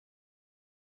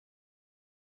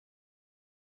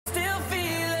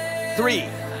3,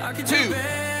 2,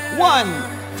 1,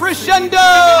 crescendo!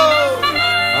 All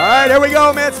right, here we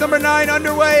go. Match number 9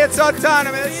 underway. It's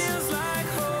autonomous.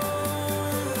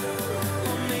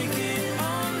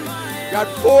 Got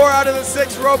 4 out of the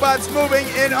 6 robots moving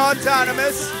in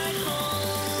autonomous.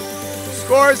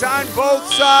 Scores on both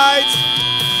sides.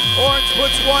 Orange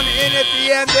puts one in at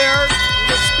the end there.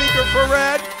 The speaker for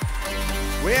red.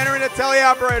 We enter into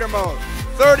teleoperator mode.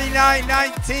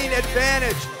 39-19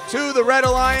 advantage to the Red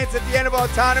Alliance at the end of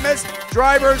autonomous.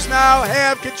 Drivers now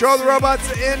have control of the robots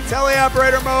in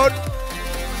teleoperator mode.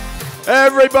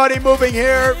 Everybody moving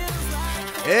here.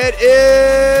 It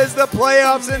is the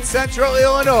playoffs in Central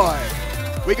Illinois.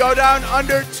 We go down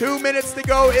under 2 minutes to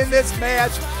go in this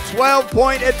match.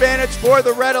 12-point advantage for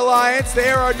the Red Alliance. They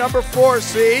are our number 4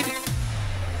 seed.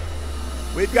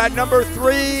 We've got number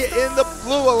 3 in the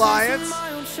Blue Alliance.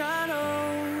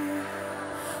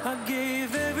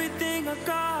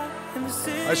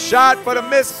 A shot but a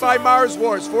miss by Mars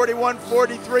Wars.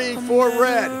 41-43 for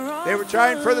red. They were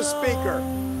trying for the speaker.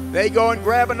 They go and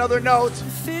grab another note.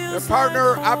 Their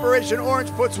partner, Operation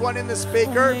Orange, puts one in the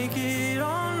speaker.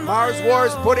 Mars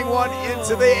Wars putting one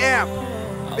into the amp.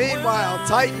 Meanwhile,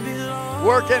 Titan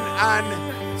working on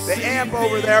the amp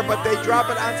over there, but they drop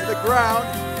it onto the ground.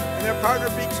 And their partner,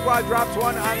 Beak Squad, drops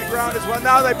one on the ground as well.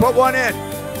 Now they put one in.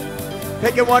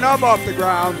 Picking one up off the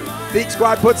ground. Beak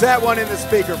Squad puts that one in the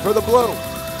speaker for the blue.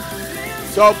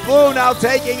 So blue now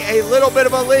taking a little bit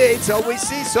of a lead. So we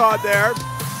seesawed there.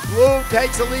 Blue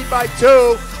takes a lead by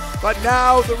 2, but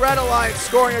now the Red Alliance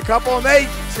scoring a couple, and they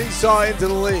seesaw into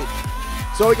the lead.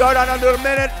 So we go down under a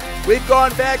minute. We've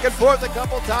gone back and forth a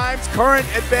couple times. Current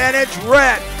advantage,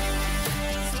 red.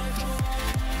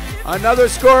 Another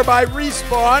score by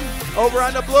Respawn over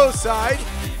on the blue side.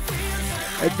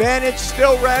 Advantage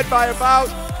still red by about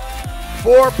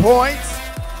 4 points.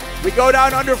 We go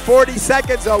down under 40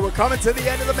 seconds though. We're coming to the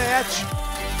end of the match.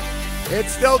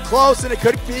 It's still close and it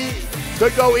could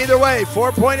go either way.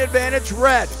 4-point advantage,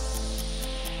 red.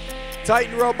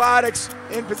 Titan Robotics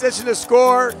in position to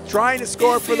score, trying to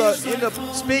score for in the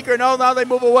speaker. No, now they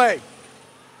move away.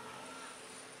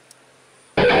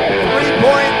 3-point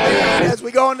lead as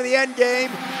we go into the end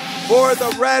game for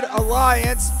the Red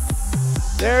Alliance.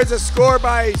 There's a score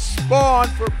by Spawn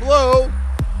for blue.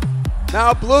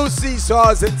 Now blue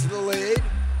seesaws into the lead.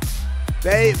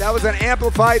 That was an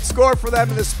amplified score for them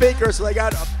in the speaker, so they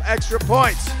got extra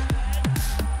points.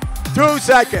 2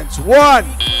 seconds, 1,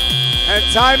 and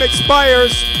time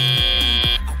expires.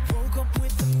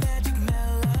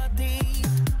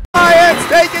 Alliance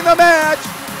taking the match.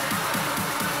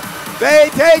 They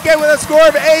take it with a score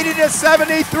of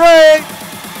 80-73.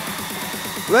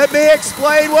 Let me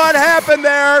explain what happened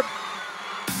there.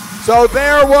 So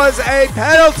there was a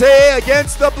penalty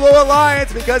against the Blue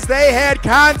Alliance because they had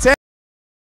contact.